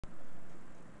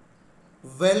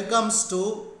Welcomes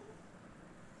to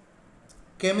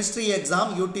Chemistry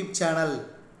Exam YouTube channel.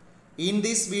 In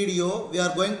this video, we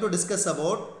are going to discuss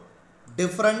about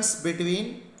difference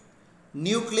between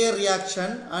nuclear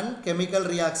reaction and chemical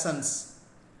reactions.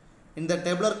 In the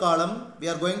tabular column, we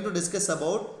are going to discuss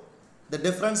about the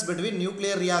difference between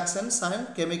nuclear reactions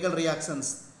and chemical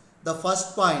reactions. The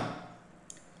first point,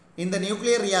 in the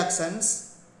nuclear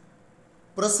reactions,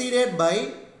 proceeded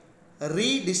by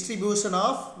redistribution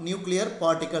of nuclear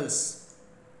particles.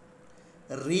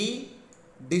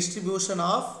 Redistribution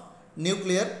of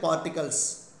nuclear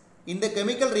particles. In the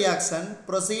chemical reaction,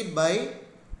 proceed by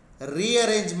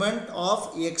rearrangement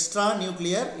of extra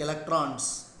nuclear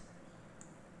electrons.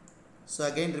 So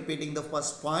again repeating the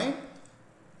first point,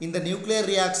 in the nuclear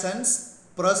reactions,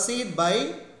 proceed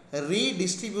by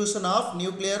redistribution of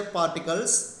nuclear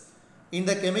particles. In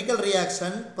the chemical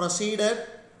reaction, proceeded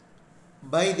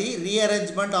by the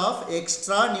rearrangement of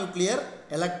extra nuclear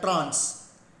electrons.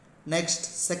 Next,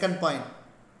 second point,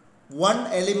 one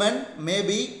element may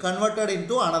be converted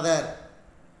into another.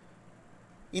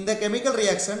 In the chemical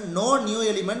reaction, no new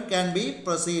element can be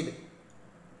proceed,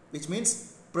 which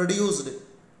means produced.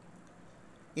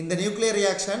 In the nuclear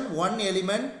reaction, one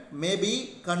element may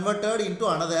be converted into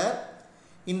another.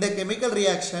 In the chemical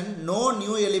reaction, no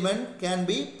new element can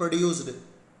be produced.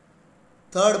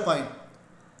 Third point,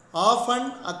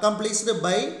 often accomplished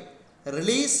by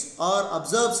release or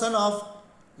absorption of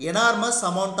enormous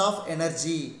amount of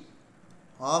energy.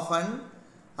 Often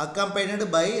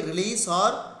accompanied by release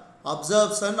or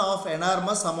absorption of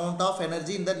enormous amount of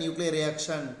energy in the nuclear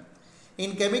reaction.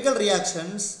 In chemical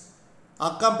reactions,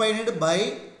 accompanied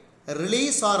by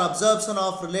release or absorption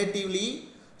of relatively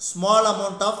small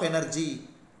amount of energy.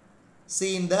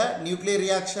 See, in the nuclear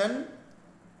reaction,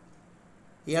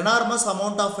 enormous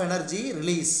amount of energy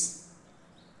release,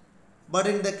 but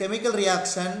in the chemical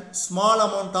reaction, small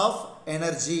amount of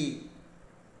energy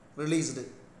released.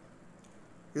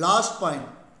 Last point,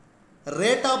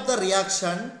 rate of the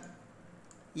reaction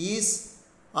is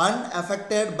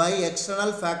unaffected by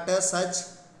external factors such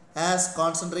as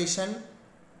concentration,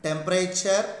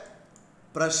 temperature,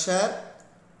 pressure,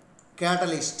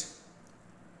 catalyst.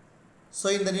 So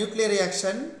in the nuclear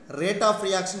reaction, rate of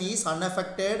reaction is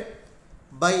unaffected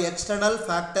by external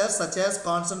factors such as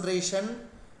concentration,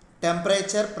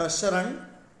 temperature, pressure and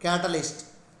catalyst.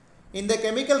 In the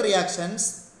chemical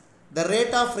reactions, the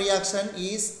rate of reaction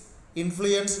is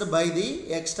influenced by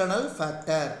the external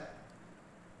factor.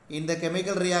 In the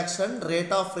chemical reaction,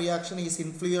 rate of reaction is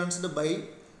influenced by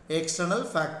external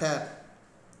factor.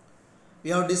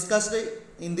 We have discussed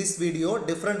in this video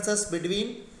differences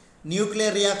between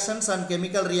nuclear reactions and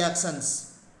chemical reactions.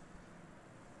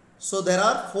 So there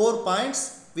are 4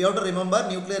 points we have to remember: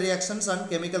 nuclear reactions and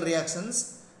chemical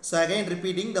reactions. So again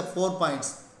repeating the 4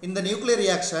 points. In the nuclear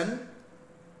reaction,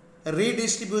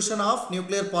 redistribution of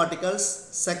nuclear particles.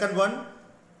 Second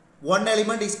one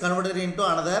element is converted into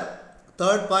another.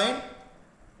 Third point,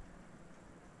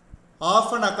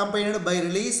 often accompanied by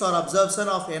release or absorption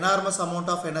of enormous amount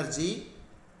of energy.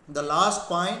 The last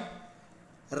point,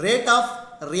 rate of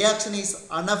reaction is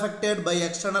unaffected by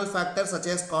external factors such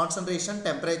as concentration,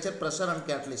 temperature, pressure and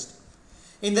catalyst.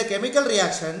 In the chemical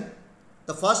reaction,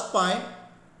 the first point,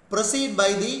 proceed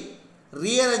by the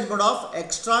rearrangement of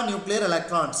extra nuclear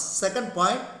electrons. Second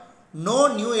point,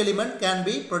 no new element can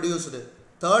be produced.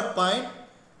 Third point,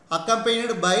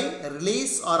 accompanied by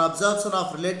release or absorption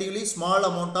of relatively small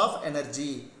amount of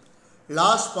energy.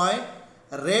 Last point,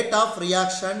 rate of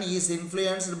reaction is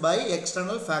influenced by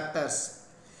external factors.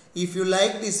 If you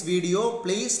like this video,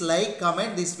 please like,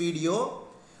 comment this video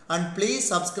and please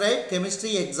subscribe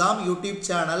Chemistry Exam YouTube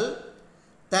channel.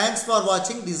 Thanks for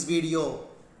watching this video.